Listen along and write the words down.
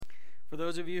For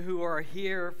those of you who are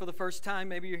here for the first time,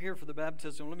 maybe you're here for the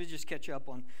baptism, let me just catch you up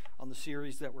on the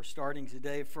series that we're starting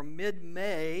today. From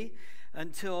mid-May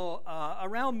until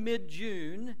around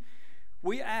mid-June,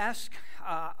 we ask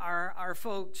our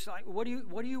folks, like, what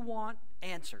do you want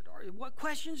answered? Or what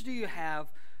questions do you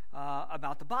have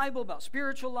about the Bible, about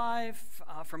spiritual life,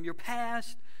 from your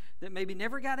past that maybe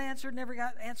never got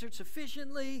answered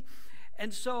sufficiently?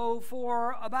 And so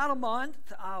for about a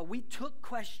month, we took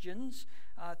questions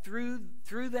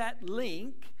through that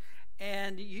link,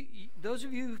 and those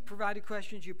of you who provided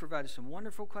questions, you provided some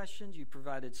wonderful questions. You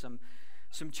provided some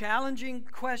challenging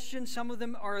questions. Some of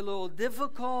them are a little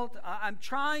difficult. I'm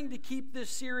trying to keep this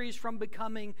series from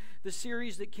becoming the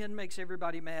series that Ken makes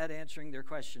everybody mad answering their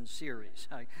questions series.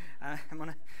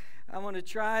 I'm gonna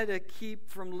try to keep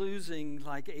from losing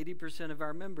like 80% of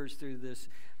our members through this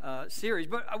series.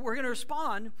 But we're going to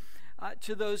respond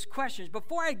to those questions.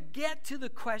 Before I get to the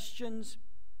questions,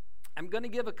 I'm going to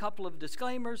give a couple of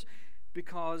disclaimers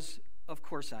because, of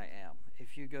course, I am.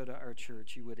 If you go to our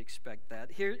church, you would expect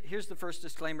that. Here's the first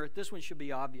disclaimer. This one should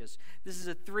be obvious. This is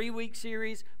a 3-week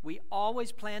series. We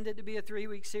always planned it to be a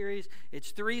 3-week series.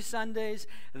 It's 3 Sundays.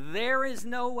 There is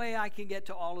no way I can get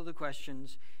to all of the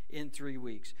questions in 3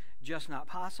 weeks. Just not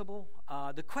possible.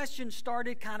 The questions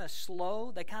started kind of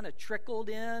slow. They kind of trickled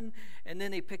in, and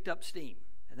then they picked up steam.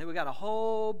 And then we got a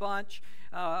whole bunch,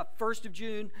 1st of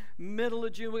June, middle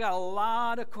of June. We got a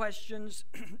lot of questions.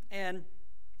 And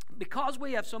because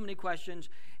we have so many questions,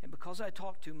 and because I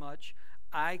talk too much,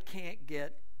 I can't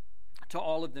get to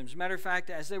all of them. As a matter of fact,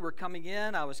 as they were coming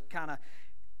in, I was kind of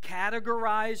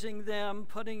categorizing them,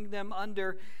 putting them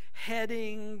under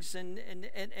headings, and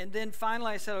then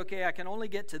finally I said, okay, I can only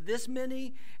get to this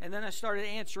many, and then I started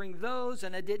answering those,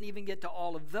 and I didn't even get to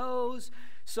all of those.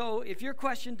 So if your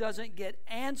question doesn't get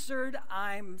answered,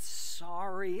 I'm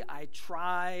sorry. I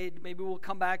tried. Maybe we'll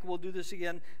come back, we'll do this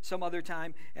again some other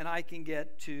time, and I can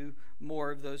get to more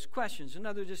of those questions.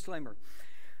 Another disclaimer.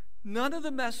 None of the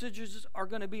messages are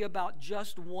going to be about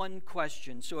just one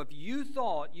question. So if you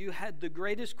thought you had the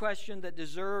greatest question that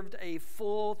deserved a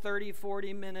full 30,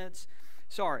 40 minutes,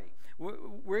 sorry. I'm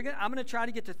going to try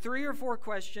to get to 3 or 4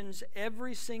 questions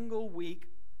every single week.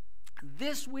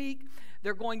 This week,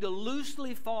 they're going to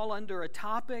loosely fall under a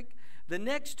topic. The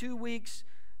next 2 weeks,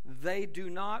 they do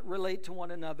not relate to one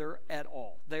another at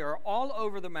all. They are all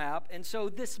over the map. And so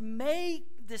this may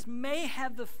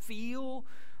have the feel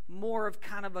more of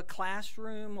kind of a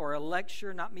classroom or a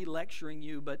lecture, not me lecturing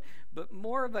you, but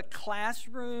more of a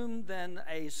classroom than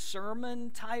a sermon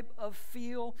type of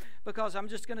feel, because I'm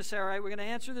just going to say, all right, we're going to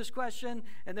answer this question,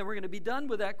 and then we're going to be done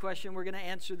with that question. We're going to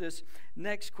answer this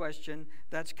next question.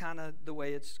 That's kind of the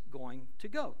way it's going to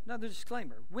go. Another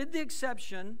disclaimer. With the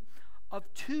exception of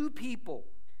 2 people,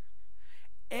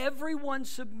 everyone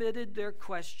submitted their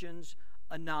questions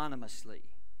anonymously.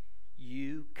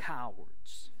 You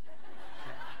cowards.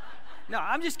 No,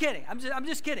 I'm just kidding. I'm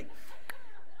just kidding.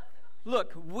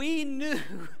 Look, we knew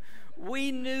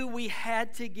we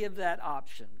had to give that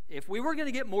option. If we were going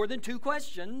to get more than 2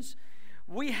 questions,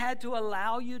 we had to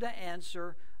allow you to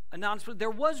answer anonymously. There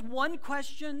was one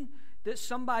question that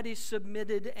somebody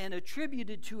submitted and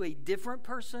attributed to a different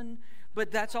person,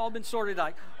 but that's all been sorted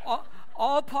out.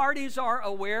 All parties are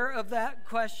aware of that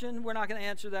question. We're not going to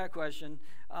answer that question.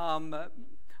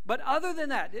 But other than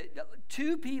that,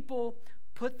 2 people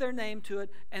put their name to it,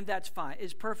 and that's fine.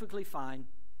 It's perfectly fine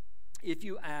if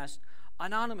you ask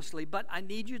anonymously. But I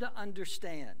need you to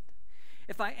understand,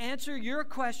 if I answer your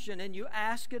question and you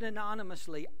ask it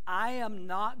anonymously, I am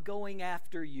not going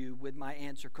after you with my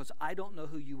answer because I don't know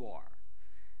who you are.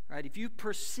 Right? If you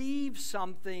perceive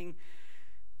something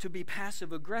to be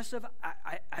passive-aggressive,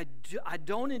 I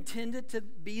don't intend it to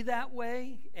be that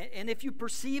way. And if you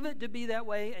perceive it to be that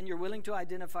way and you're willing to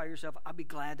identify yourself, I'll be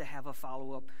glad to have a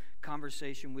follow-up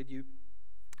conversation with you.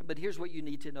 But here's what you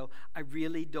need to know. I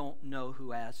really don't know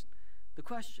who asked the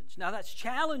questions. Now, that's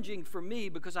challenging for me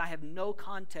because I have no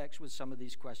context with some of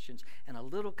these questions, and a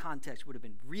little context would have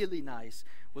been really nice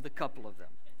with a couple of them.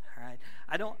 All right?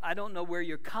 I don't know where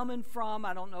you're coming from.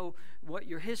 I don't know what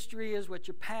your history is, what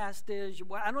your past is.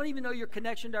 I don't even know your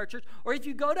connection to our church, or if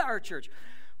you go to our church.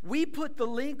 We put the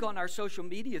link on our social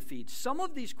media feed. Some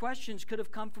of these questions could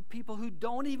have come from people who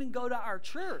don't even go to our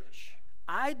church.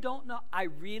 I don't know. I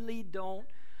really don't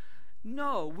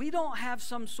know. We don't have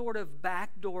some sort of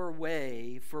backdoor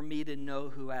way for me to know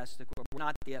who asked the question. We're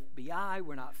not the FBI.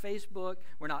 We're not Facebook.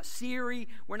 We're not Siri.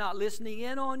 We're not listening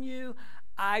in on you.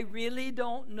 I really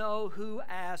don't know who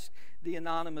asked the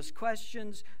anonymous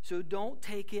questions, so don't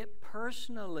take it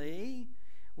personally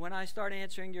when I start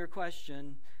answering your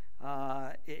question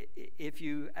if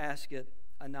you ask it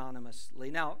anonymously.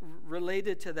 Now,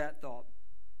 related to that thought,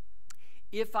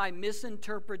 if I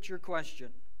misinterpret your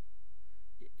question,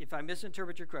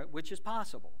 which is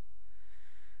possible,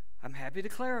 I'm happy to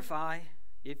clarify.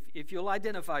 If you'll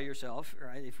identify yourself,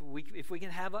 right? If we can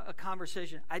have a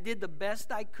conversation. I did the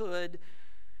best I could,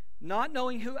 not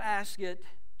knowing who asked it,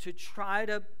 to try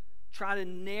to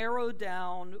narrow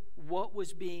down what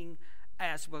was being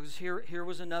asked. Because here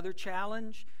was another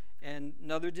challenge and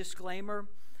another disclaimer.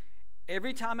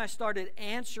 Every time I started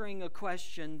answering a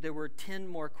question, there were 10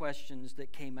 more questions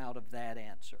that came out of that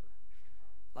answer.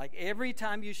 Like every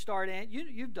time you start,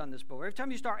 you've done this before. Every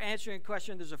time you start answering a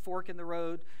question, there's a fork in the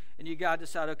road, and you got to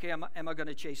decide, okay, am I going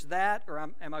to chase that, or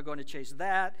am I going to chase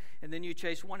that? And then you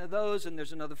chase one of those, and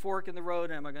there's another fork in the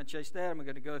road, and am I going to chase that? Am I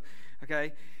going to go,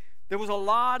 okay? There was a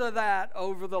lot of that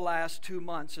over the last 2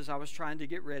 months as I was trying to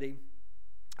get ready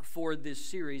for this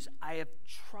series. I have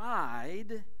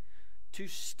tried to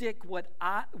stick with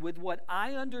what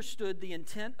I understood the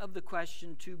intent of the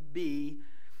question to be,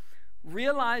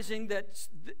 realizing that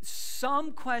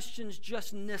some questions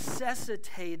just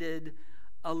necessitated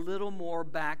a little more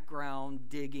background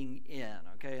digging in,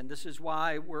 okay? And this is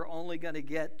why we're only going to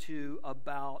get to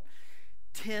about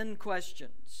 10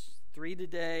 questions, 3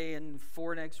 today and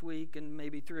 4 next week, and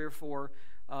maybe 3 or 4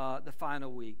 the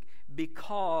final week,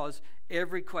 because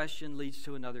every question leads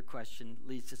to another question,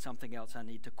 leads to something else I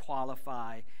need to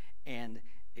qualify and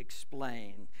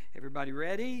explain. Everybody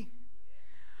ready?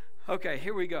 Okay,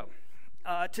 here we go.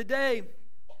 Today,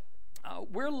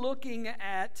 we're looking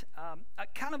at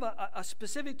kind of a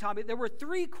specific topic. There were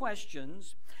 3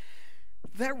 questions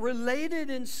that related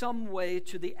in some way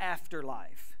to the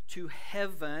afterlife, to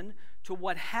heaven, to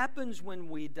what happens when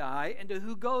we die, and to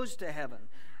who goes to heaven.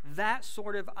 That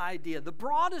sort of idea. The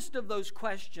broadest of those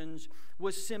questions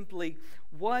was simply,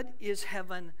 what is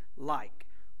heaven like?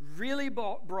 Really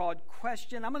broad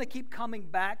question. I'm going to keep coming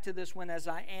back to this one as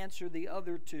I answer the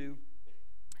other 2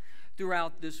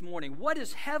 throughout this morning. What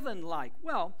is heaven like?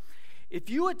 Well, if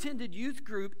you attended youth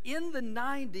group in the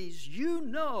 90s, you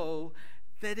know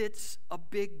that it's a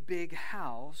big, big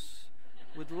house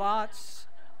with lots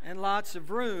and lots of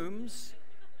rooms.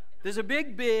 There's a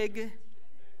big, big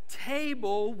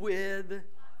table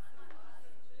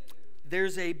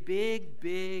there's a big,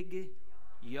 big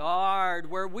yard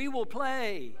where we will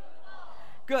play.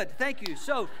 Good, thank you.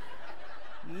 So,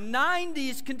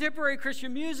 90s contemporary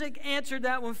Christian music answered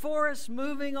that one for us.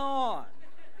 Moving on.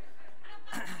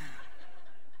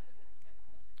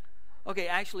 Okay,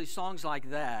 actually, songs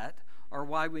like that are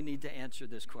why we need to answer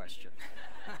this question.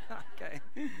 Okay.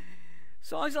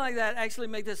 Songs like that actually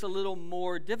make this a little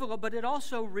more difficult, but it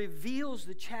also reveals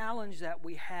the challenge that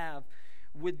we have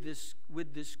with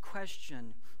this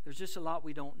question. There's just a lot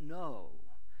we don't know.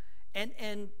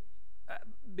 And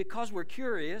because we're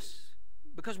curious,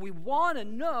 because we want to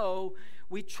know,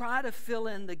 we try to fill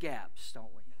in the gaps, don't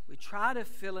we? We try to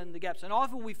fill in the gaps. And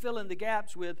often we fill in the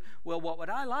gaps with, well, what would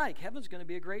I like? Heaven's going to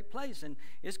be a great place, and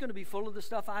it's going to be full of the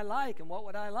stuff I like. And what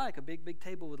would I like? A big, big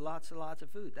table with lots and lots of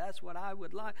food. That's what I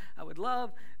would like. I would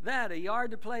love that. A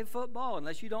yard to play football,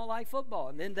 unless you don't like football.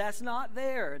 And then that's not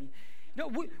there. And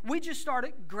we just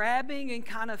started grabbing and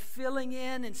kind of filling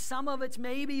in, and some of it's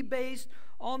maybe based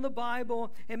on the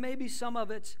Bible, and maybe some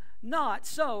of it's not.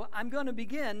 So I'm going to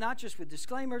begin not just with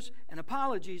disclaimers and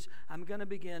apologies. I'm going to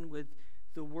begin with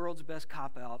the world's best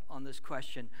cop-out on this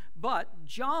question. But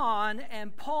John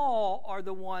and Paul are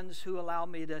the ones who allow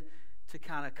me to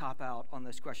kind of cop out on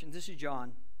this question. This is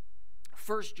John,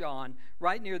 1 John,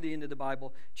 right near the end of the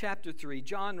Bible, chapter 3.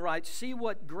 John writes, "See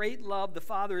what great love the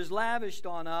Father has lavished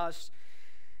on us,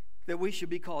 that we should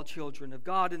be called children of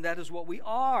God, and that is what we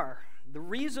are. The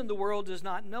reason the world does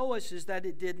not know us is that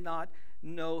it did not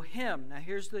know him." Now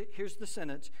here's the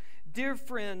sentence. Dear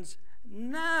friends,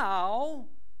 now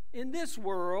in this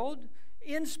world,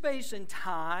 in space and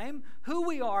time, who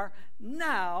we are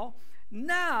now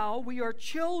we are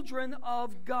children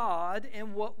of God,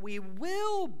 and what we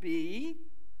will be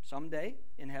someday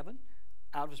in heaven,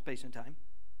 out of space and time.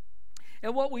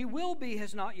 And what we will be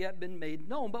has not yet been made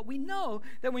known, but we know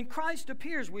that when Christ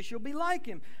appears, we shall be like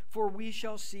him, for we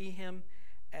shall see him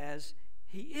as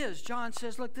he is. John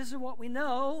says, look, this is what we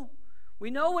know. We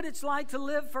know what it's like to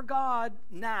live for God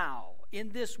now in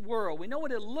this world. We know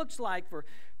what it looks like for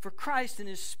Christ and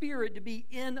his Spirit to be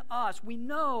in us. We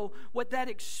know what that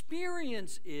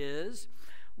experience is.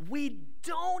 We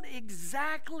don't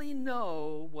exactly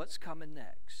know what's coming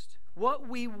next. What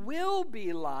we will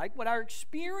be like, what our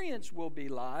experience will be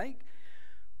like,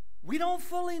 we don't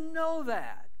fully know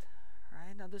that.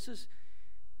 Right? Now this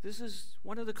is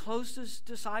one of the closest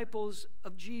disciples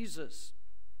of Jesus.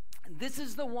 This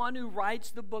is the one who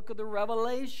writes the book of the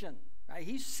Revelation. Right?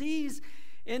 He sees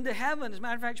into heaven. As a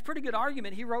matter of fact, it's a pretty good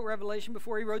argument. He wrote Revelation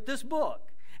before he wrote this book.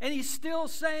 And he's still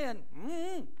saying, I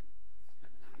mean,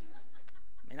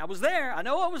 I was there. I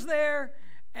know I was there.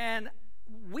 And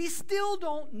we still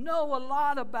don't know a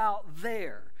lot about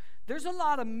there. There's a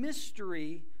lot of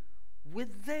mystery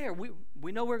with there.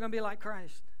 We know we're going to be like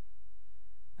Christ.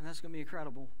 And that's going to be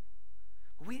incredible.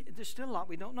 There's still a lot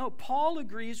we don't know. Paul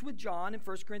agrees with John in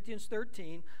 1 Corinthians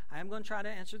 13. I am going to try to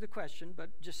answer the question,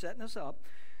 but just setting us up.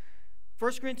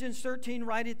 1 Corinthians 13,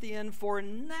 right at the end, for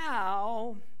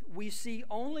now we see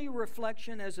only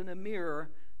reflection as in a mirror.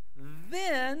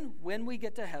 Then, when we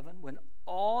get to heaven, when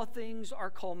all things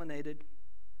are culminated,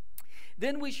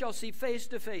 then we shall see face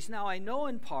to face. Now I know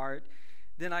in part,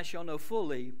 then I shall know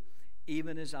fully,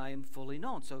 even as I am fully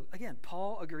known. So again,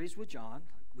 Paul agrees with John.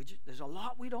 There's a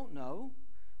lot we don't know.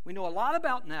 We know a lot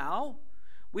about now.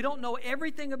 We don't know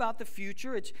everything about the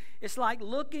future. It's like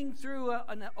looking through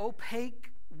an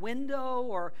opaque window,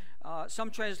 or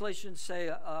some translations say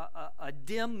a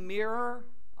dim mirror.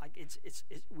 Like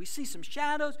we see some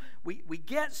shadows. We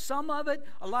get some of it.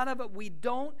 A lot of it we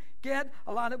don't get.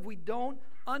 A lot of it we don't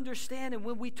understand. And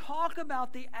when we talk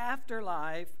about the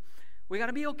afterlife, we got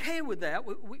to be okay with that.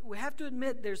 We have to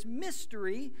admit there's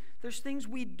mystery. There's things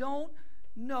we don't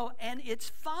know. And it's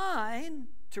fine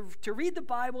to read the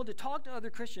Bible, to talk to other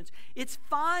Christians. It's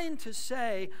fine to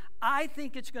say, I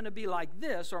think it's going to be like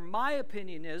this, or my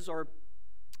opinion is, or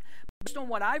based on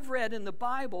what I've read in the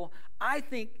Bible, I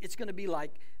think it's going to be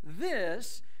like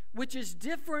this, which is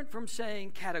different from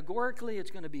saying categorically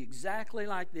it's going to be exactly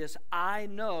like this. I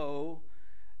know,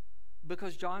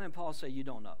 because John and Paul say you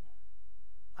don't know.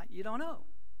 You don't know.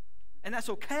 And that's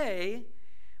okay,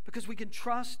 because we can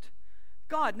trust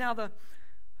God. Now,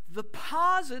 the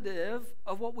positive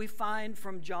of what we find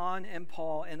from John and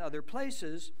Paul and other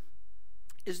places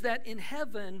is that in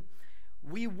heaven,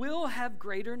 we will have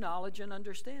greater knowledge and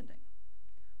understanding.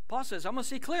 Paul says, I'm going to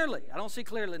see clearly. I don't see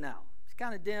clearly now. It's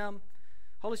kind of dim.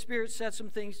 Holy Spirit said some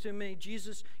things to me.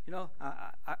 Jesus,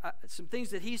 some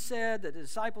things that he said that the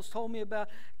disciples told me about,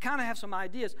 kind of have some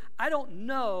ideas. I don't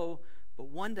know, but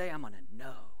one day I'm going to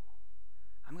know.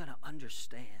 I'm going to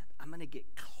understand. I'm going to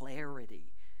get clarity.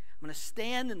 I'm going to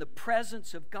stand in the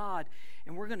presence of God,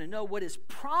 and we're going to know what is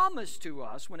promised to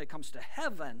us when it comes to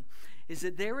heaven is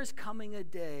that there is coming a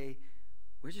day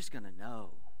we're just going to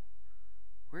know.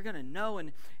 We're going to know,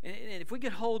 and if we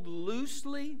could hold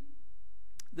loosely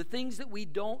the things that we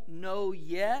don't know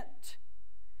yet,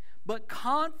 but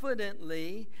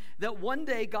confidently that one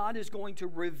day God is going to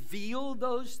reveal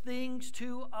those things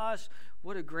to us,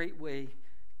 what a great way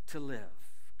to live.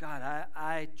 God,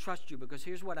 I trust you, because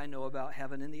here's what I know about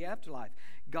heaven and the afterlife.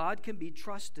 God can be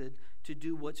trusted to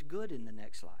do what's good in the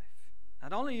next life.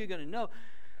 Not only are you going to know,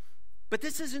 but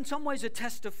this is in some ways a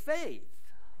test of faith.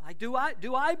 Like, do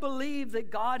I believe that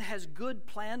God has good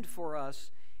planned for us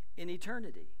in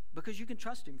eternity? Because you can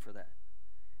trust him for that.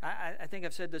 I think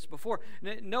I've said this before.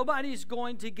 Nobody's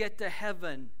going to get to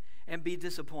heaven and be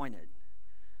disappointed.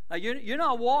 Like, you're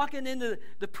not walking into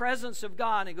the presence of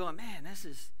God and going, man, this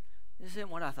isn't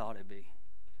what I thought it'd be.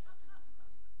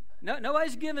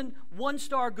 Nobody's giving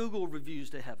 1-star Google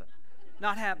reviews to heaven.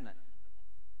 Not happening.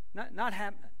 Not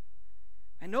happening.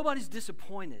 And nobody's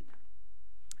disappointed.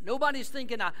 Nobody's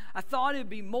thinking, I thought it'd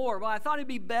be more. Well, I thought it'd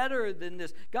be better than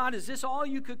this. God, is this all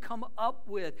you could come up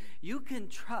with? You can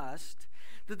trust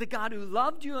that the God who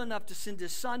loved you enough to send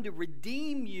his son to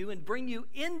redeem you and bring you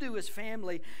into his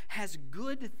family has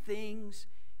good things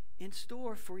in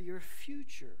store for your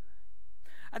future.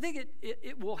 I think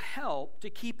it will help to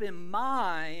keep in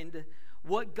mind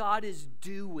what God is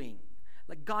doing,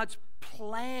 like God's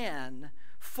plan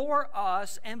for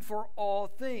us and for all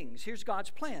things. Here's God's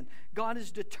plan. God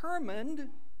is determined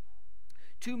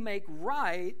to make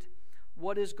right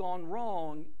what has gone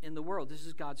wrong in the world. This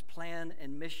is God's plan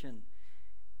and mission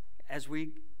as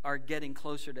we are getting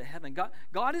closer to heaven.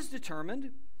 God is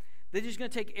determined that he's going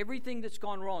to take everything that's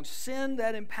gone wrong, sin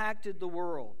that impacted the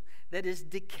world, that is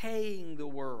decaying the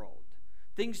world,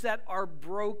 things that are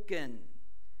broken,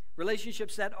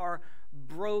 relationships that are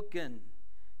broken,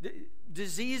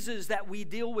 diseases that we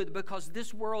deal with because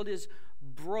this world is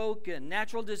broken,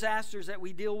 natural disasters that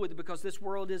we deal with because this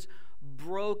world is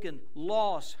broken,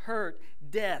 loss, hurt,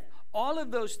 death, all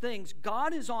of those things.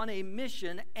 God is on a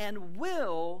mission and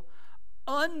will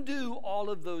undo all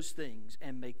of those things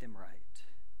and make them right.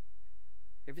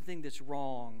 Everything that's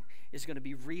wrong is going to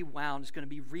be rewound, it's going to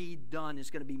be redone,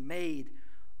 it's going to be made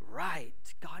right.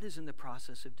 God is in the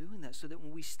process of doing that so that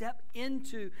when we step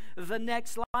into the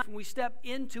next life, when we step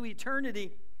into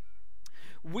eternity,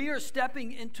 We are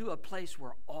stepping into a place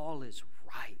where all is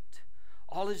right.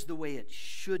 All is the way it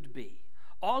should be.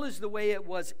 All is the way it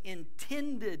was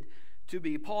intended to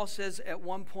be. Paul says at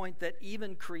one point that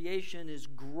even creation is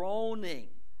groaning.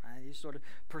 Right? He's sort of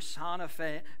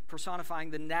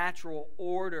personifying the natural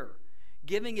order,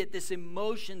 giving it this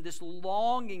emotion, this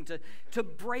longing to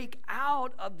break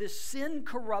out of this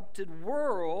sin-corrupted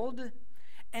world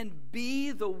and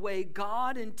be the way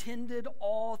God intended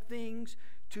all things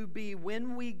to be.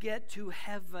 When we get to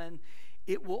heaven,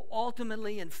 it will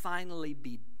ultimately and finally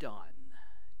be done.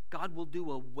 God will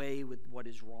do away with what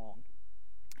is wrong.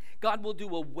 God will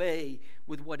do away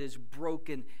with what is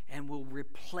broken and will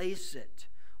replace it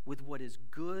with what is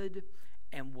good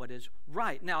and what is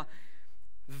right. Now,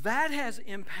 that has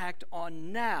impact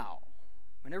on now.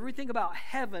 Whenever we think about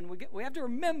heaven, we have to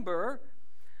remember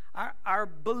our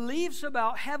beliefs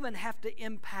about heaven have to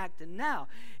impact now.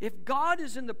 If God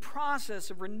is in the process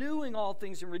of renewing all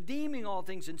things and redeeming all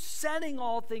things and setting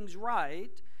all things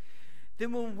right,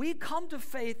 then when we come to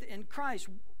faith in Christ,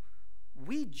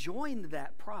 we join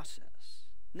that process.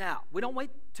 Now, we don't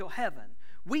wait till heaven.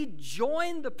 We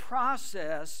join the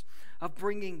process of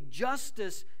bringing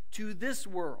justice to this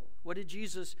world. What did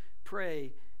Jesus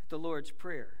pray at the Lord's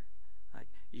Prayer? Like,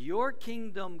 your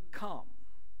kingdom come.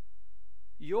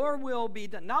 Your will be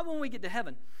done. Not when we get to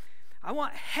heaven. I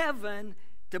want heaven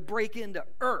to break into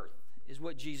earth, is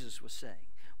what Jesus was saying.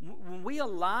 When we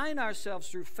align ourselves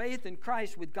through faith in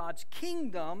Christ with God's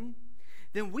kingdom,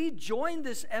 then we join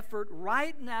this effort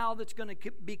right now that's going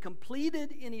to be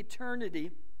completed in eternity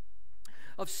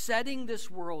of setting this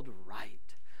world right.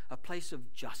 A place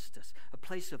of justice, a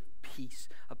place of peace,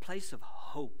 a place of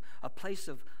hope, a place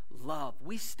of love.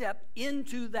 We step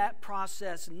into that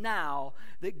process now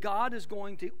that God is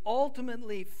going to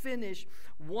ultimately finish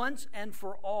once and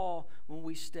for all when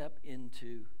we step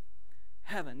into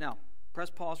heaven. Now, press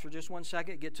pause for just 1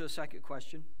 second, get to a second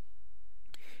question.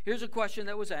 Here's a question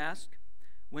that was asked.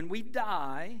 When we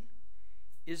die,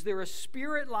 is there a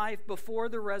spirit life before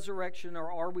the resurrection, or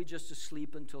are we just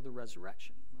asleep until the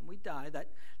resurrection? When we die,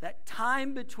 that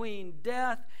time between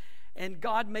death and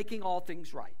God making all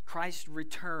things right, Christ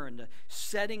returned,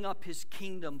 setting up his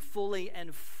kingdom fully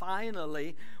and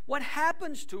finally, what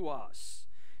happens to us?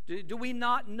 Do we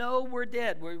not know we're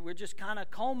dead? We're just kind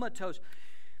of comatose.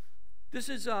 This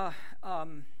is a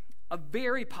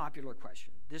very popular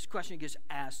question. This question gets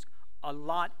asked a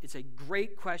lot. It's a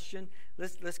great question.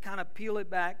 Let's kind of peel it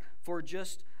back for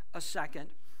just a second.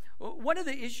 One of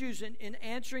the issues in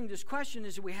answering this question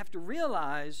is that we have to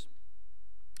realize,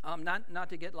 not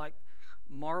to get like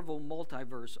Marvel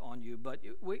multiverse on you, but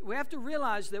we have to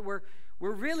realize that we're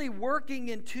really working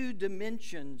in two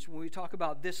dimensions when we talk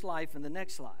about this life and the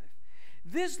next life.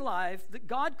 This life, that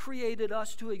God created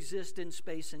us to exist in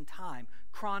space and time,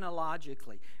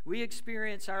 chronologically. We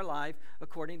experience our life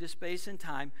according to space and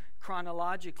time,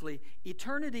 chronologically.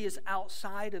 Eternity is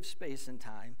outside of space and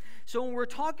time. So when we're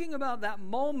talking about that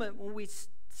moment when we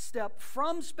step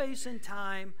from space and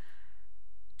time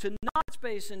to not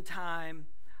space and time,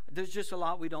 there's just a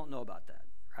lot we don't know about that.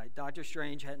 Right? Dr.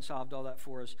 Strange hadn't solved all that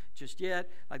for us just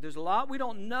yet. Like, there's a lot we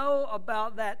don't know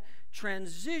about that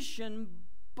transition,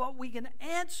 but we can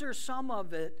answer some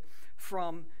of it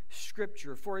from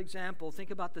Scripture. For example,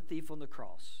 think about the thief on the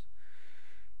cross.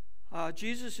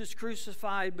 Jesus is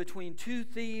crucified between two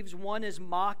thieves. One is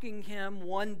mocking him,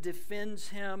 one defends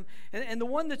him. And the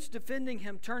one that's defending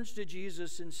him turns to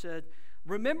Jesus and said,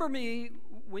 "Remember me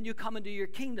when you come into your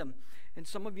kingdom." And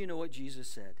some of you know what Jesus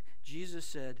said. Jesus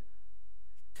said,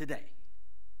 "Today,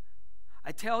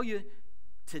 I tell you,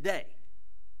 today,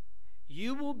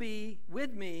 you will be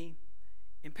with me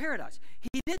in paradise."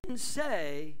 He didn't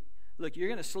say, "Look, you're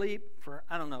going to sleep for,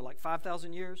 I don't know, like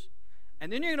 5,000 years,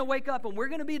 and then you're going to wake up and we're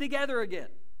going to be together again."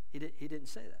 He didn't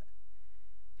say that.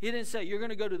 He didn't say, "You're going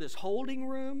to go to this holding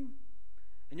room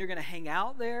and you're going to hang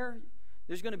out there.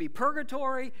 There's going to be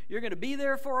purgatory. You're going to be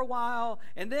there for a while,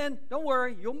 and then, don't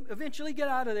worry, you'll eventually get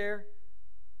out of there."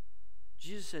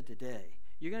 Jesus said, "Today,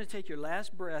 you're going to take your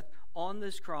last breath on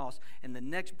this cross, and the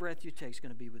next breath you take is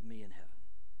going to be with me in heaven.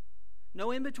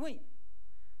 No in between.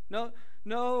 No,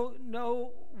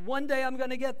 one day I'm going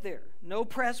to get there. No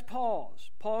press pause."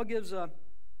 Paul gives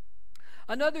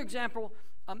another example.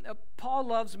 Paul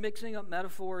loves mixing up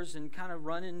metaphors and kind of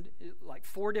running like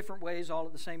 4 different ways all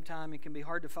at the same time. It can be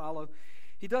hard to follow.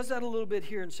 He does that a little bit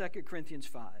here in 2 Corinthians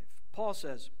 5. Paul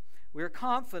says, "We are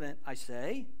confident, I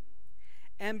say,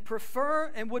 and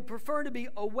would prefer to be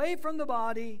away from the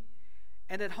body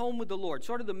and at home with the Lord."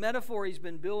 Sort of the metaphor he's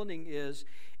been building is,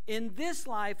 in this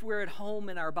life, we're at home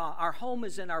in our body. Our home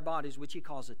is in our bodies, which he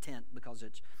calls a tent because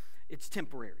it's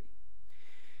temporary.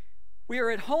 We are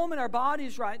at home in our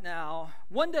bodies right now.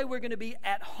 One day we're going to be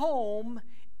at home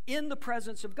in the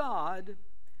presence of God.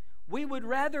 We would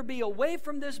rather be away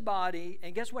from this body,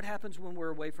 and guess what happens when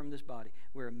we're away from this body?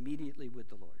 We're immediately with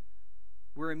the Lord.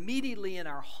 We're immediately in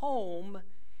our home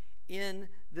in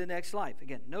the next life.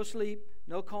 Again, no sleep,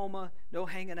 no coma, no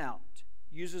hanging out.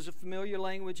 Uses a familiar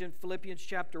language in Philippians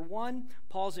chapter 1.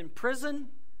 Paul's in prison,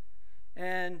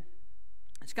 and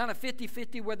it's kind of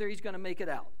 50-50 whether he's going to make it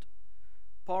out.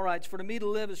 Paul writes, "For to me to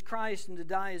live is Christ, and to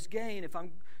die is gain. If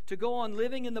I'm to go on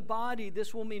living in the body,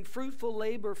 this will mean fruitful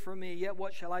labor for me. Yet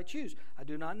what shall I choose? I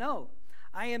do not know.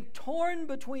 I am torn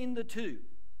between the two.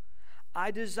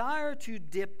 I desire to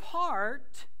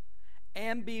depart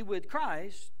and be with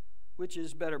Christ, which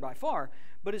is better by far.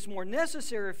 But it's more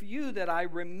necessary for you that I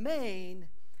remain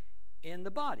in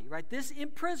the body." Right? This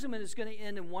imprisonment is going to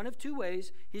end in one of two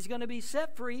ways. He's going to be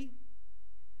set free,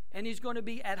 and he's going to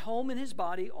be at home in his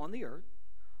body on the earth,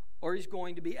 or he's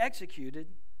going to be executed,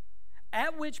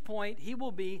 at which point he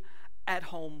will be at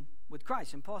home with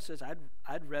Christ. And Paul says,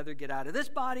 I'd rather get out of this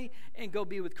body and go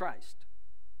be with Christ.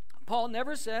 Paul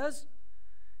never says,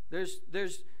 there's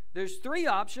three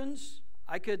options.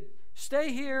 I could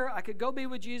stay here, I could go be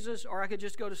with Jesus, or I could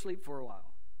just go to sleep for a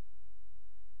while.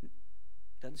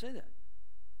 Doesn't say that.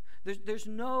 There's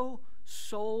no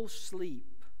soul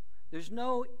sleep. There's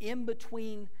no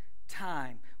in-between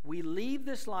time. We leave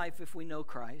this life if we know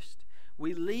Christ.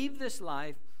 We leave this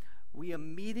life, we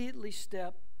immediately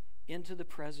step into the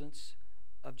presence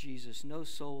of Jesus. No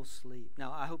soul sleep.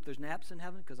 Now, I hope there's naps in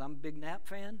heaven because I'm a big nap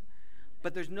fan.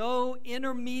 But there's no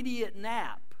intermediate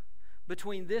nap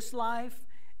between this life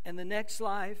and the next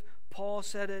life. Paul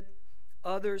said it.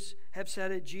 Others have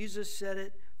said it. Jesus said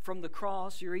it from the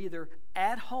cross. You're either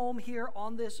at home here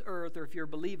on this earth, or if you're a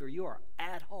believer, you are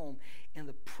at home in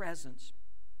the presence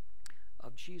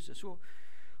of Jesus. Well,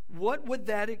 what would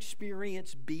that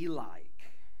experience be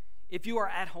like if you are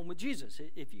at home with Jesus?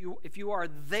 If you are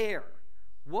there,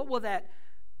 what will that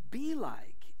be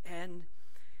like? And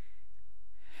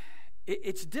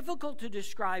it's difficult to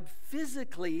describe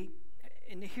physically,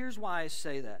 and here's why I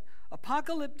say that.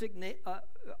 Apocalyptic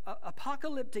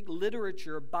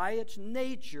literature, by its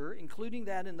nature, including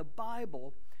that in the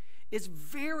Bible, is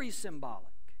very symbolic.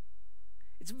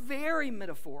 It's very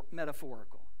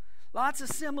metaphorical. Lots of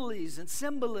similes and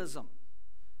symbolism.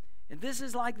 And this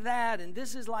is like that, and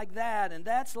this is like that, and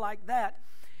that's like that.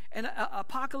 And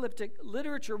apocalyptic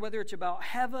literature, whether it's about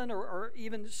heaven or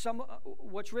even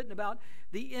what's written about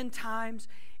the end times,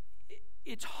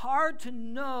 it's hard to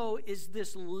know, is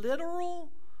this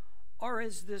literal or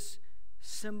is this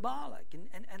symbolic?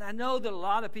 And I know that a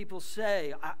lot of people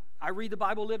say, I read the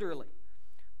Bible literally.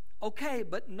 Okay,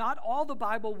 but not all the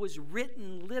Bible was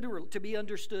written literally, to be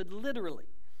understood literally.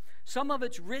 Some of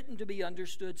it's written to be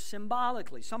understood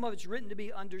symbolically. Some of it's written to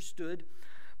be understood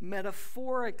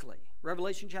metaphorically.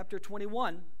 Revelation chapter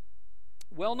 21,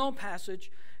 well-known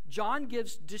passage, John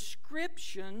gives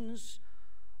descriptions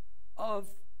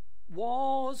of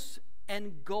walls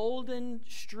and golden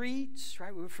streets,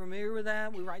 right? We're familiar with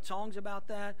that. We write songs about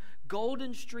that.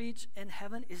 Golden streets in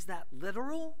heaven. Is that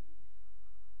literal?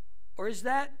 Or is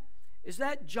that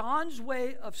John's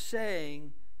way of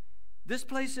saying, this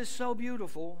place is so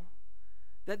beautiful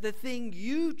that the thing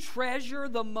you treasure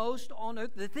the most on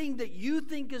earth, the thing that you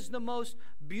think is the most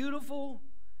beautiful,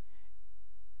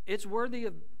 it's worthy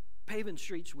of paving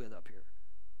streets with up here.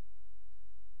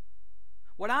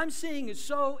 What I'm seeing is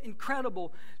so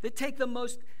incredible that take the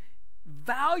most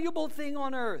valuable thing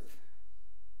on earth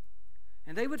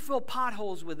and they would fill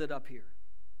potholes with it up here.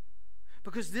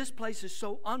 Because this place is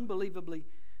so unbelievably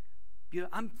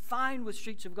beautiful. I'm fine with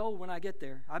streets of gold when I get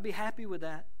there. I'd be happy with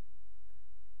that.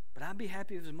 But I'd be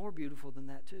happy if it was more beautiful than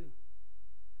that too.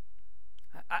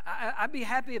 I'd be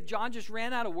happy if John just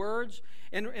ran out of words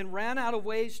and ran out of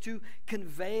ways to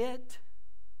convey it.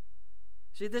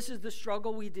 See, this is the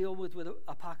struggle we deal with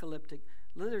apocalyptic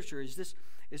literature. Is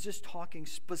this talking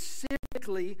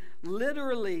specifically,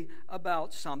 literally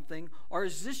about something? Or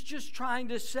is this just trying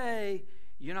to say,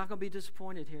 you're not going to be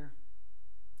disappointed here?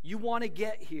 You want to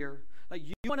get here. Like,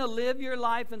 you want to live your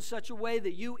life in such a way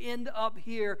that you end up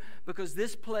here because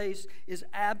this place is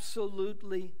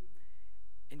absolutely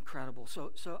incredible.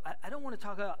 So I don't want to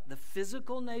talk about the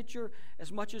physical nature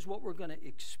as much as what we're going to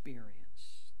experience.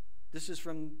 This is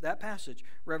from that passage,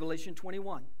 Revelation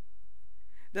 21.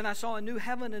 Then I saw a new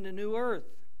heaven and a new earth.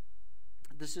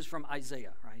 This is from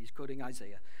Isaiah, right? He's quoting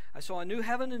Isaiah. I saw a new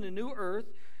heaven and a new earth.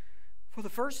 For the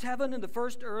first heaven and the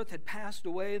first earth had passed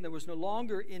away, and there was no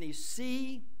longer any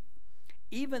sea.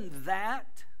 Even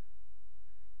that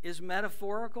is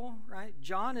metaphorical, right?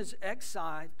 John is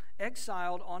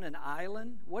exiled on an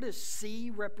island. What does sea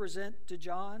represent to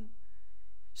John?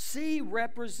 Sea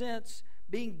represents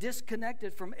being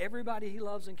disconnected from everybody he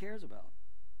loves and cares about.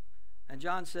 And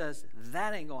John says,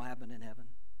 that ain't going to happen in heaven.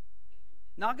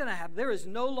 Not going to happen. There is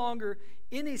no longer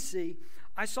any sea.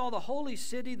 I saw the holy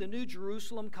city, the new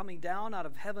Jerusalem, coming down out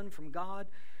of heaven from God,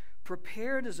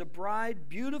 prepared as a bride,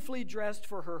 beautifully dressed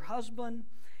for her husband.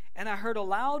 And I heard a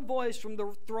loud voice from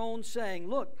the throne saying,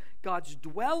 look, God's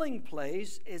dwelling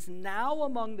place is now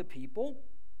among the people,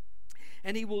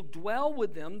 and he will dwell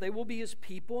with them. They will be his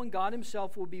people, and God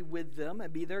himself will be with them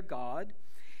and be their God.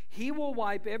 He will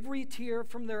wipe every tear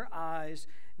from their eyes.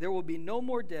 There will be no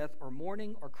more death or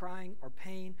mourning or crying or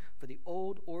pain, for the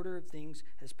old order of things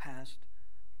has passed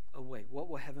away. What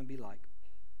will heaven be like?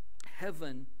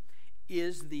 Heaven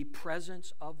is the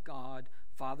presence of God,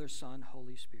 Father, Son,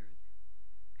 Holy Spirit.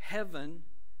 Heaven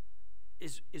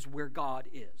is where God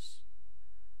is.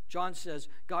 John says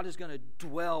God is going to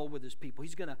dwell with his people.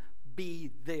 He's going to be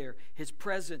there. His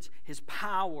presence, his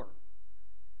power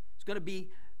is going to be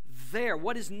there.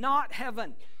 What is not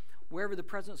heaven? Wherever the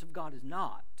presence of God is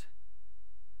not.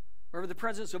 Wherever the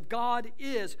presence of God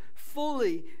is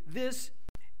fully, this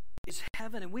is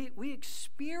heaven. And we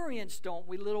experience, don't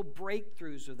we, little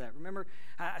breakthroughs of that. Remember,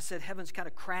 I said heaven's kind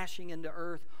of crashing into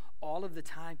earth all of the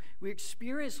time. We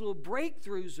experience little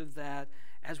breakthroughs of that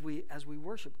as we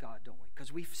worship God, don't we?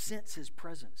 Because we sense his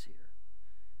presence here.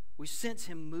 We sense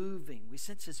him moving. We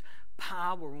sense his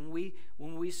power when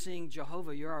we sing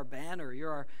Jehovah, you're our banner.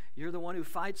 You're the one who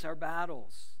fights our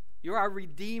battles. You're our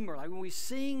Redeemer. Like when we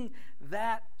sing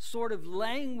that sort of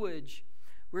language,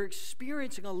 we're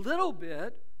experiencing a little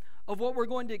bit of what we're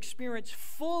going to experience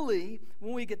fully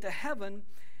when we get to heaven,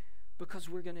 because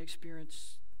we're going to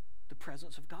experience the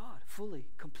presence of God fully,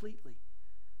 completely,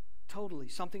 totally.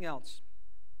 Something else.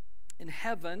 In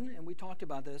heaven, and we talked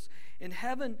about this, in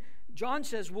heaven, John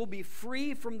says we'll be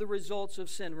free from the results of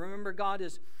sin. Remember, God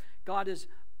is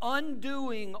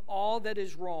undoing all that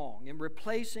is wrong and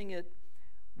replacing it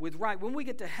with right. When we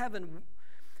get to heaven,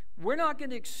 we're not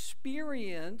going to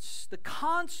experience the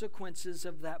consequences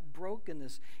of that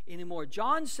brokenness anymore.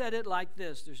 John said it like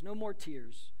this: there's no more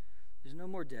tears, there's no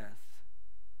more death,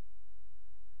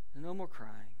 there's no more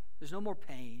crying, there's no more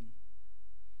pain.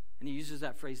 And he uses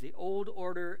that phrase, the old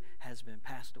order has been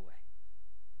passed away.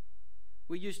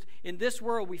 In this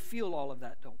world, we feel all of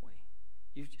that, don't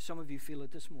we? Some of you feel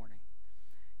it this morning.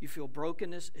 You feel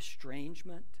brokenness,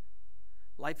 estrangement.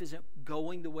 Life isn't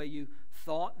going the way you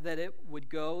thought that it would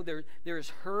go. There is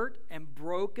hurt and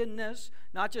brokenness,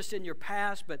 not just in your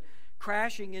past, but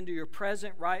crashing into your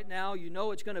present right now. You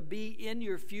know it's going to be in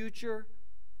your future.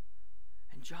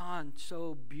 And John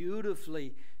so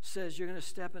beautifully says you're going to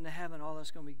step into heaven, all that's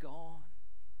going to be gone.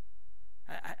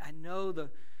 I know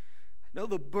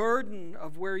the burden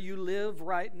of where you live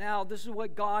right now. This is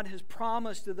what God has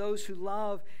promised to those who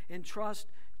love and trust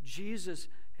Jesus.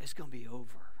 It's going to be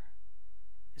over.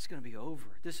 It's going to be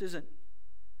over. This isn't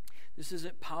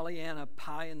Pollyanna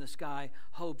pie in the sky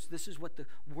hopes. This is what the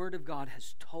Word of God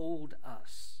has told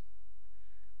us.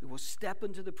 We will step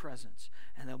into the presence,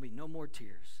 and there'll be no more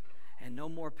tears, and no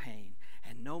more pain,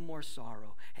 and no more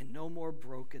sorrow, and no more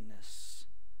brokenness.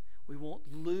 We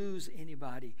won't lose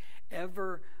anybody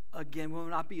ever again. We will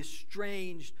not be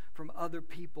estranged from other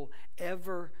people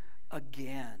ever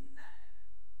again.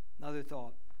 Another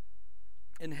thought.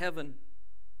 In heaven,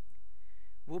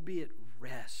 we'll be at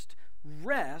rest.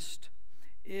 Rest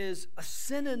is a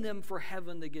synonym for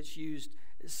heaven that gets used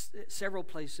several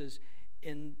places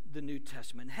in the New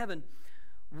Testament. Heaven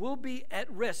will be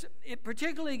at rest. It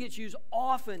particularly gets used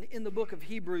often in the book of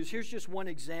Hebrews. Here's just one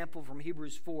example from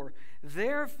Hebrews 4.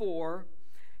 Therefore,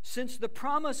 since the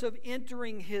promise of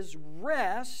entering his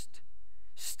rest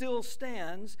still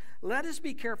stands, let us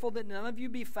be careful that none of you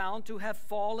be found to have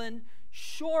fallen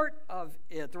short of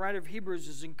it. The writer of Hebrews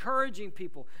is encouraging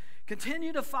people.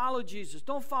 Continue to follow Jesus.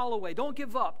 Don't fall away. Don't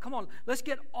give up. Come on, let's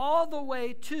get all the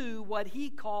way to what he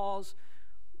calls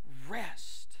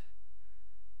rest.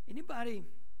 Anybody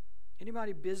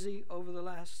busy over the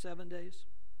last 7 days?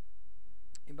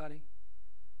 Anybody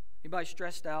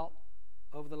stressed out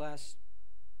over the last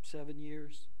 7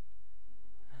 years?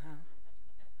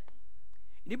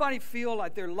 Anybody feel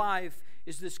like their life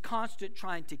is this constant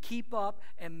trying to keep up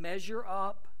and measure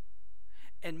up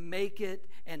and make it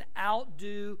and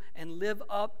outdo and live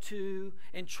up to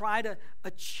and try to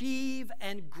achieve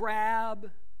and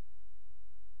grab?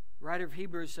 The writer of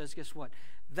Hebrews says, guess what?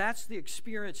 That's the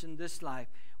experience in this life.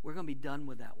 We're going to be done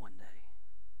with that one day.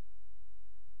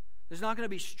 There's not going to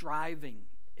be striving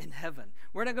in heaven.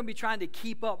 We're not going to be trying to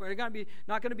keep up. We're not going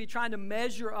to be trying to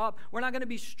measure up. We're not going to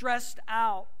be stressed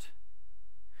out.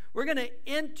 We're going to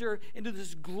enter into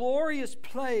this glorious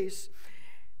place,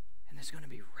 and there's going to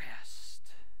be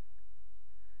rest.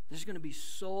 There's going to be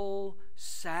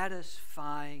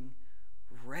soul-satisfying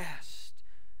rest.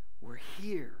 We're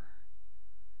here.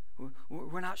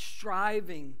 We're not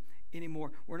striving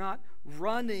anymore. We're not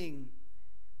running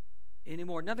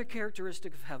anymore. Another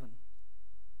characteristic of heaven.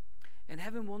 In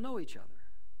heaven, we'll know each other.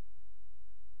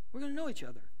 We're going to know each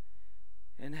other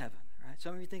in heaven, right?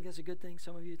 Some of you think that's a good thing.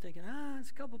 Some of you are thinking,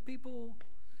 it's a couple people.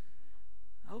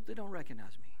 I hope they don't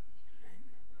recognize me. Right?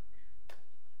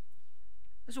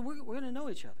 So we're going to know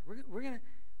each other. We're going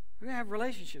to have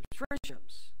relationships,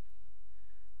 friendships.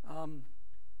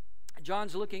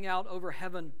 John's looking out over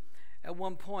heaven at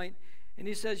one point, and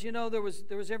he says, there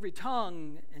was every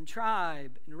tongue and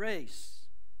tribe and race.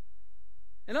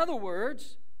 In other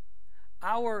words,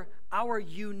 our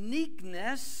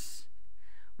uniqueness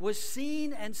was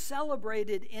seen and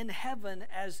celebrated in heaven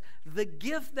as the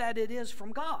gift that it is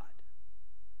from God.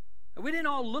 We didn't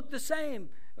all look the same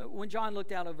when John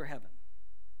looked out over heaven.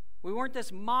 We weren't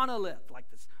this monolith, like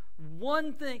this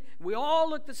one thing. We all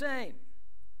look the same.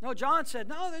 No, John said,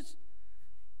 no, there's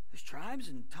tribes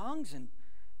and tongues and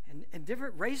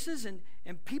different races and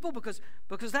people because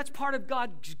that's part of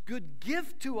God's good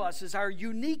gift to us is our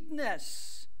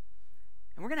uniqueness.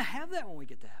 And we're going to have that when we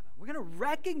get to heaven. We're going to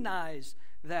recognize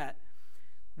that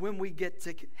when we get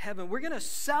to heaven. We're going to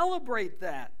celebrate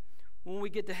that when we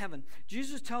get to heaven.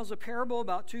 Jesus tells a parable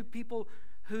about two people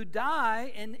who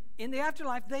die, and in the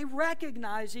afterlife, they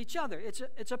recognize each other.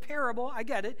 It's a parable. I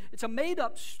get it. It's a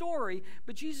made-up story,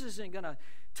 but Jesus isn't going to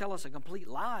tell us a complete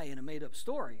lie in a made-up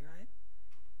story, right?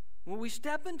 When we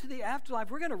step into the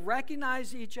afterlife, we're going to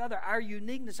recognize each other, our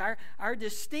uniqueness, our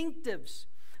distinctives.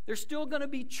 They're still going to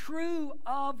be true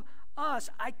of us.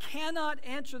 I cannot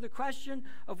answer the question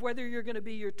of whether you're going to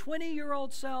be your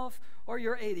 20-year-old self or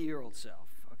your 80-year-old self.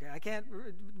 Okay, I can't.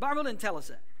 The Bible didn't tell us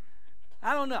that.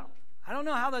 I don't know. I don't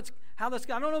know how that's. I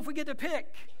don't know if we get to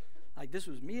pick. Like, this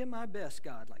was me at my best,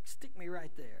 God. Like, stick me right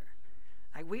there.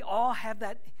 Like, we all have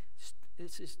that.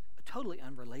 It's totally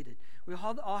unrelated. We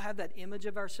all have that image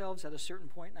of ourselves at a certain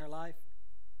point in our life.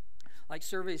 Like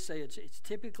surveys say, it's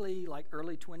typically like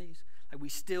early 20s. Like, we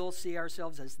still see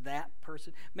ourselves as that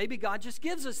person. Maybe God just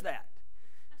gives us that.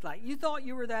 It's like, you thought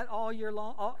you were that all year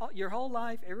long, your whole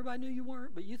life. Everybody knew you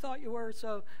weren't, but you thought you were.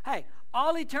 So, hey,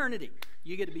 all eternity,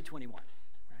 you get to be 21.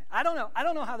 Right? I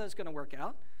don't know how that's going to work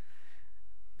out.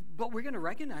 But we're going to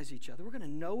recognize each other. We're going to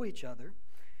know each other.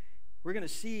 We're going to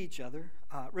see each other.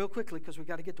 Real quickly, because we've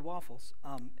got to get to waffles.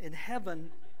 In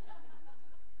heaven,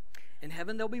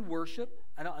 there'll be worship.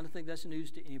 I don't think that's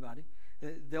news to anybody.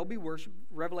 There'll be worship.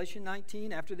 Revelation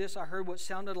 19, after this I heard what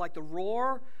sounded like the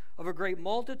roar of a great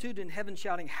multitude in heaven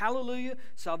shouting, hallelujah,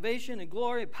 salvation and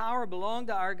glory and power belong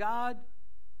to our God.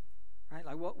 Right?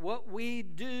 Like what we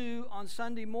do on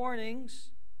Sunday mornings,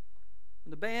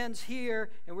 when the band's here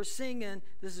and we're singing,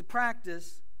 this is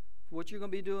practice for what you're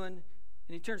going to be doing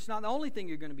in eternity. It's not the only thing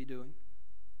you're going to be doing.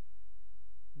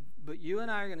 But you and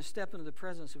I are going to step into the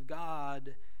presence of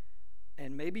God.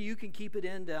 And maybe you can keep it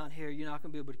in down here. You're not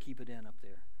going to be able to keep it in up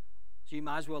there. So you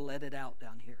might as well let it out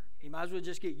down here. You might as well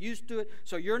just get used to it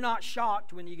so you're not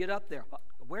shocked when you get up there.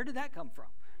 Where did that come from?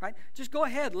 Right? Just go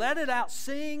ahead. Let it out.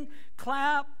 Sing,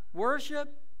 clap, worship.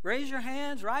 Raise your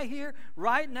hands right here,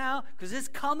 right now, because it's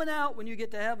coming out when you get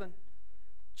to heaven.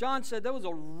 John said there was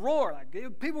a roar.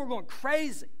 Like, people were going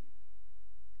crazy.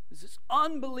 There's this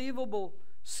unbelievable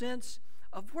sense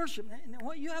of worship. And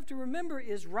what you have to remember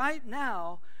is right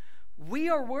now, we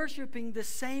are worshiping the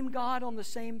same God on the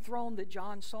same throne that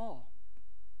John saw,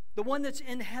 the one that's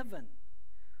in heaven.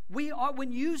 We are,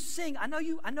 when you sing, I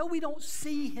know we don't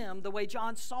see him the way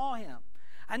John saw him.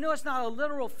 I know it's not a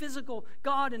literal physical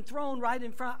God enthroned right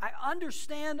in front. I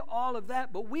understand all of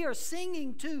that, but we are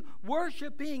singing to,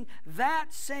 worshiping that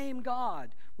same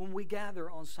God when we gather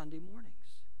on Sunday mornings.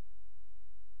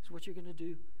 It's what you're going to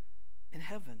do in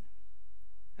heaven.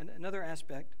 And another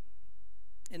aspect,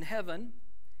 in heaven,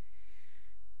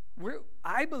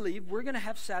 I believe we're going to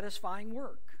have satisfying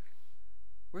work.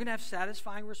 We're going to have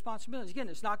satisfying responsibilities. Again,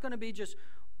 it's not going to be just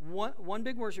one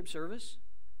big worship service.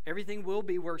 Everything will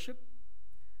be worship.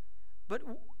 But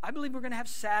I believe we're going to have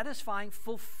satisfying,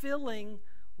 fulfilling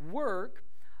work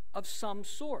of some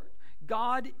sort.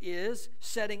 God is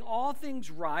setting all things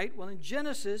right. Well, in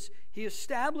Genesis, he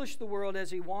established the world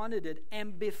as he wanted it.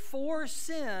 And before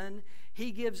sin,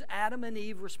 he gives Adam and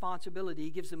Eve responsibility.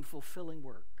 He gives them fulfilling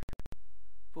work.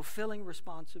 Fulfilling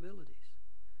responsibilities.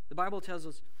 The Bible tells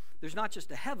us there's not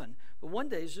just a heaven, but one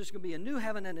day there's just going to be a new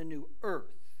heaven and a new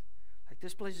earth. Like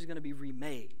this place is going to be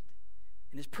remade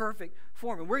in its perfect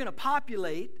form. And we're going to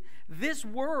populate this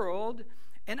world.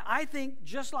 And I think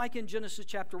just like in Genesis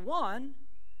chapter 1,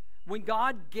 when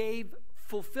God gave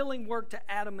fulfilling work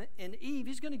to Adam and Eve,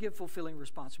 he's going to give fulfilling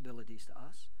responsibilities to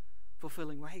us.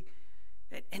 Fulfilling work.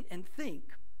 And think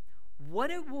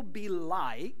what it will be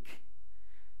like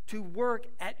to work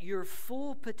at your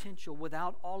full potential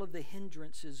without all of the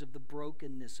hindrances of the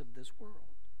brokenness of this world.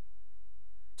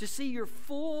 To see your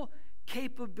full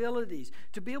capabilities,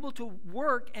 to be able to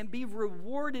work and be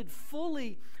rewarded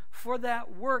fully for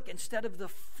that work instead of the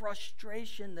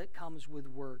frustration that comes with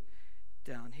work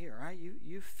down here, right?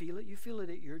 You feel it. You feel it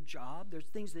at your job. There's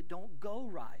things that don't go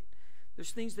right.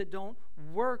 There's things that don't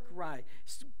work right.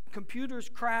 Computers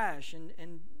crash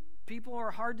and people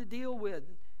are hard to deal with.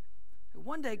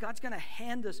 One day God's going to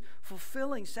hand us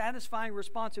fulfilling, satisfying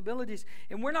responsibilities,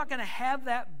 and we're not going to have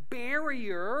that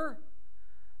barrier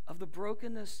of the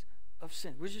brokenness of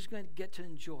sin. We're just going to get to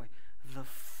enjoy the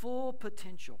full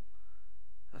potential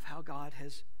of how God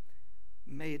has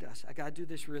made us. I got to do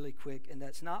this really quick, and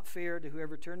that's not fair to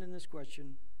whoever turned in this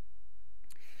question,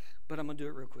 but I'm going to do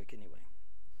it real quick anyway.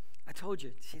 I told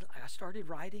you, see, I started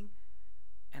writing,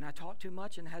 and I talked too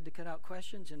much and had to cut out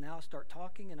questions, and now I start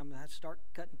talking, and I'm going to have to start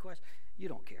cutting questions. You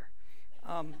don't care.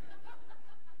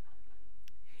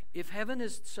 If heaven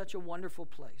is such a wonderful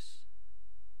place,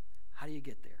 how do you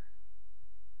get there?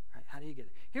 Right, how do you get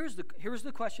there? Here's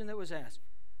the question that was asked.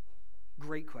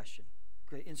 Great question.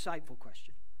 Great, insightful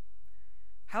question.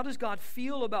 How does God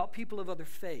feel about people of other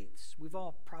faiths? We've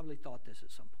all probably thought this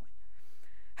at some point.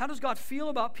 How does God feel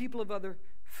about people of other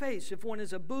faiths? If one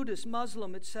is a Buddhist,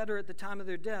 Muslim, etc., at the time of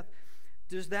their death,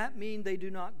 does that mean they do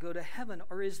not go to heaven?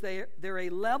 Or is there a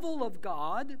level of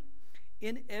God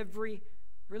in every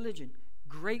religion?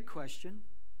 Great question.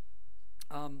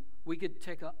 We could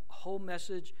take a whole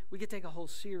message, we could take a whole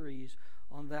series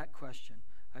on that question.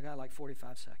 I got like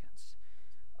 45 seconds.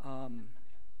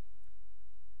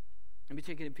 Let me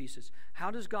take it in pieces.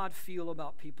 How does God feel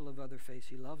about people of other faiths?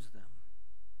 He loves them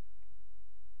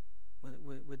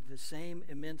with the same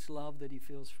immense love that he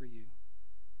feels for you.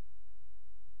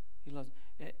 He loves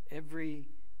every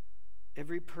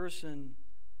person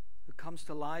who comes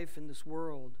to life in this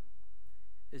world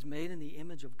is made in the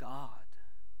image of God.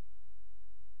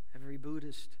 Every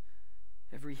Buddhist,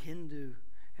 every Hindu,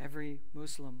 every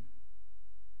Muslim,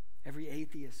 every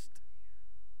atheist.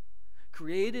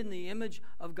 Created in the image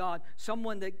of God,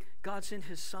 someone that God sent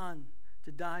his son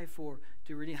to die for,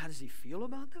 to redeem. How does he feel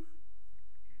about them?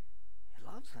 He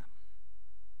loves them.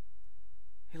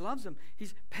 He loves them.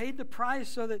 He's paid the price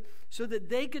so that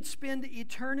they could spend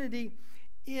eternity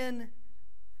in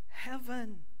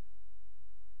heaven.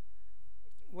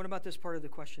 What about this part of the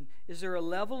question? Is there a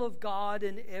level of God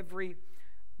in every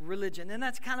religion? And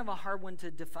that's kind of a hard one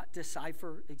to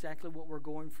decipher exactly what we're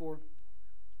going for.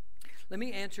 Let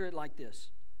me answer it like this.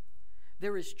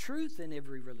 There is truth in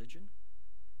every religion.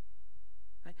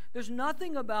 Right? There's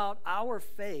nothing about our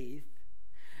faith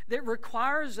that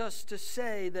requires us to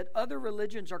say that other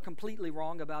religions are completely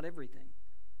wrong about everything.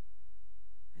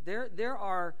 There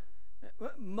are,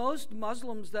 most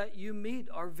Muslims that you meet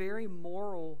are very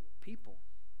moral people.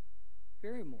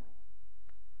 Very moral.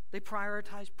 They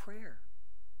prioritize prayer.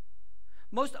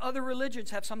 Most other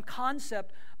religions have some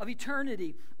concept of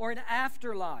eternity or an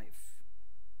afterlife.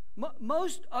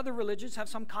 Most other religions have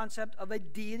some concept of a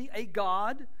deity, a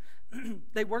God.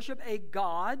 They worship a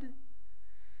God.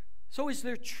 So is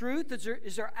there truth?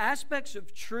 Is there aspects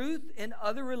of truth in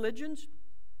other religions?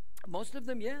 Most of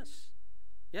them, yes.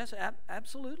 Yes,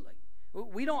 absolutely.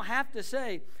 We don't have to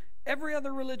say every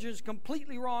other religion is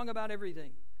completely wrong about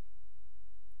everything.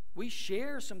 We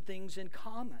share some things in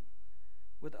common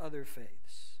with other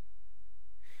faiths.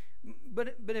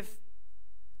 But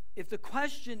if the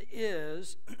question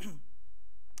is,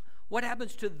 what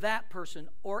happens to that person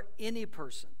or any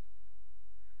person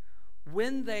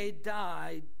when they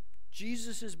die,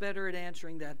 Jesus is better at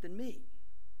answering that than me.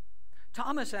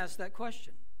 Thomas asked that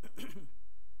question.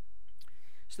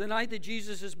 It's the night that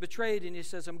Jesus is betrayed, and he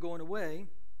says, I'm going away,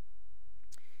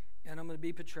 and I'm going to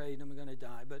be betrayed, and I'm going to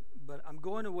die, but I'm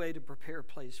going away to prepare a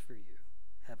place for you,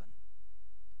 heaven.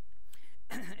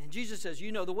 And Jesus says,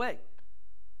 you know the way.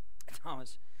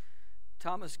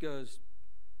 Thomas goes,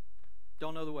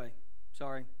 don't know the way.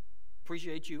 Sorry.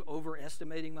 Appreciate you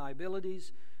overestimating my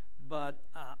abilities, but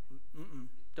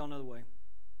don't know the way.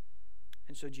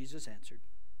 And so Jesus answered,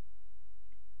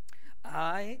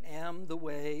 I am the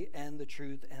way and the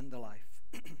truth and the life.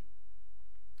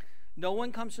 No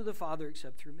one comes to the Father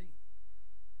except through me.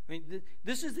 I mean,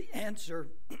 this is the answer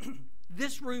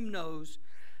this room knows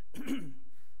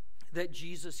that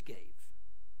Jesus gave.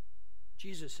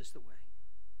 Jesus is the way.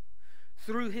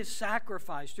 Through his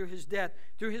sacrifice, through his death,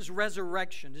 through his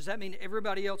resurrection. Does that mean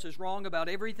everybody else is wrong about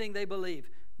everything they believe?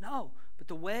 No, but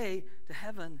the way to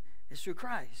heaven is through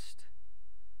Christ.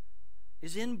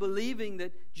 Is in believing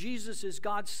that Jesus is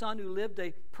God's Son who lived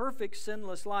a perfect,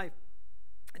 sinless life,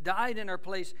 died in our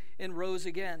place, and rose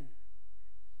again.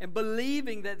 And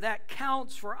believing that that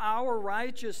counts for our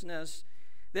righteousness,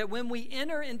 that when we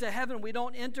enter into heaven, we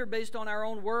don't enter based on our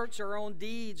own works, our own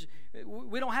deeds.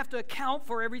 We don't have to account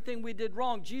for everything we did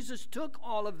wrong. Jesus took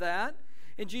all of that,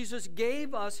 and Jesus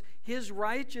gave us his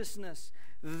righteousness.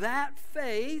 That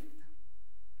faith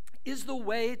is the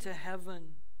way to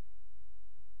heaven.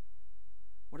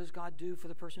 What does God do for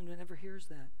the person who never hears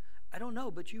that? I don't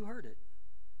know, but you heard it.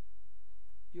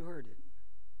 You heard it.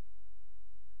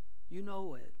 You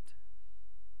know it.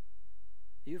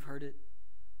 You've heard it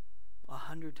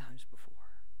 100 times before.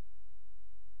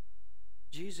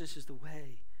 Jesus is the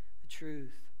way, the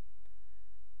truth,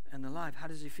 and the life. How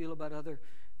does he feel about other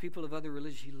people of other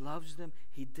religions? He loves them.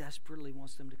 He desperately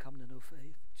wants them to come to know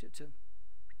faith, to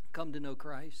come to know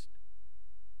Christ.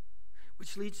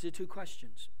 Which leads to two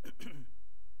questions.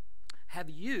 Have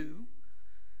you,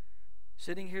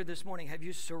 sitting here this morning, have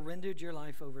you surrendered your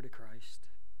life over to Christ?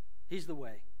 He's the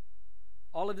way.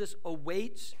 All of this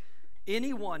awaits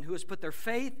anyone who has put their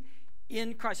faith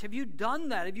in Christ. Have you done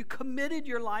that? Have you committed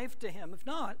your life to him? If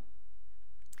not,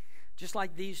 just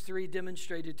like these three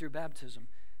demonstrated through baptism,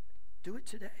 do it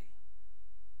today.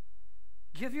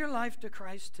 Give your life to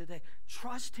Christ today.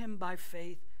 Trust him by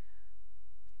faith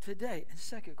today. And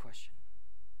second question,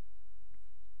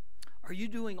 are you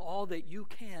doing all that you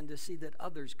can to see that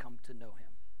others come to know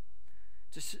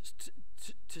him?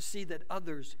 To see that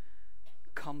others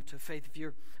come to faith? If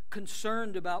you're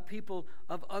concerned about people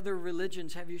of other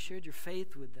religions, have you shared your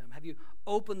faith with them? Have you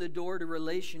opened the door to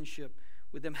relationship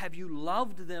with them? Have you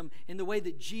loved them in the way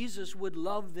that Jesus would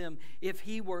love them if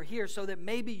he were here, so that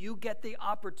maybe you get the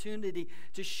opportunity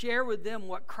to share with them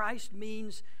what Christ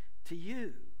means to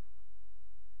you?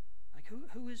 Like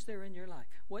who is there in your life?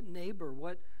 What neighbor,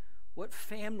 what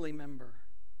family member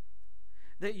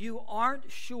that you aren't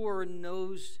sure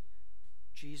knows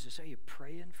Jesus? Are you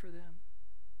praying for them?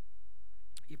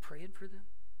 Are you praying for them?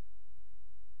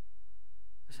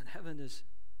 Listen, heaven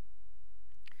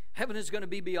is going to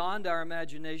be beyond our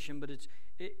imagination, but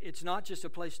it's not just a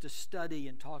place to study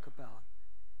and talk about.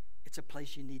 It's a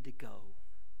place you need to go.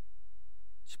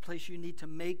 It's a place you need to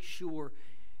make sure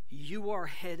you are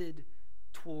headed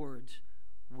towards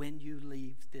when you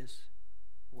leave this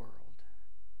world.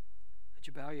 Let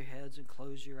you bow your heads and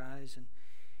close your eyes, and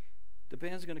the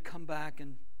band's going to come back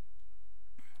and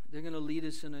they're going to lead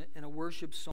us in a worship song.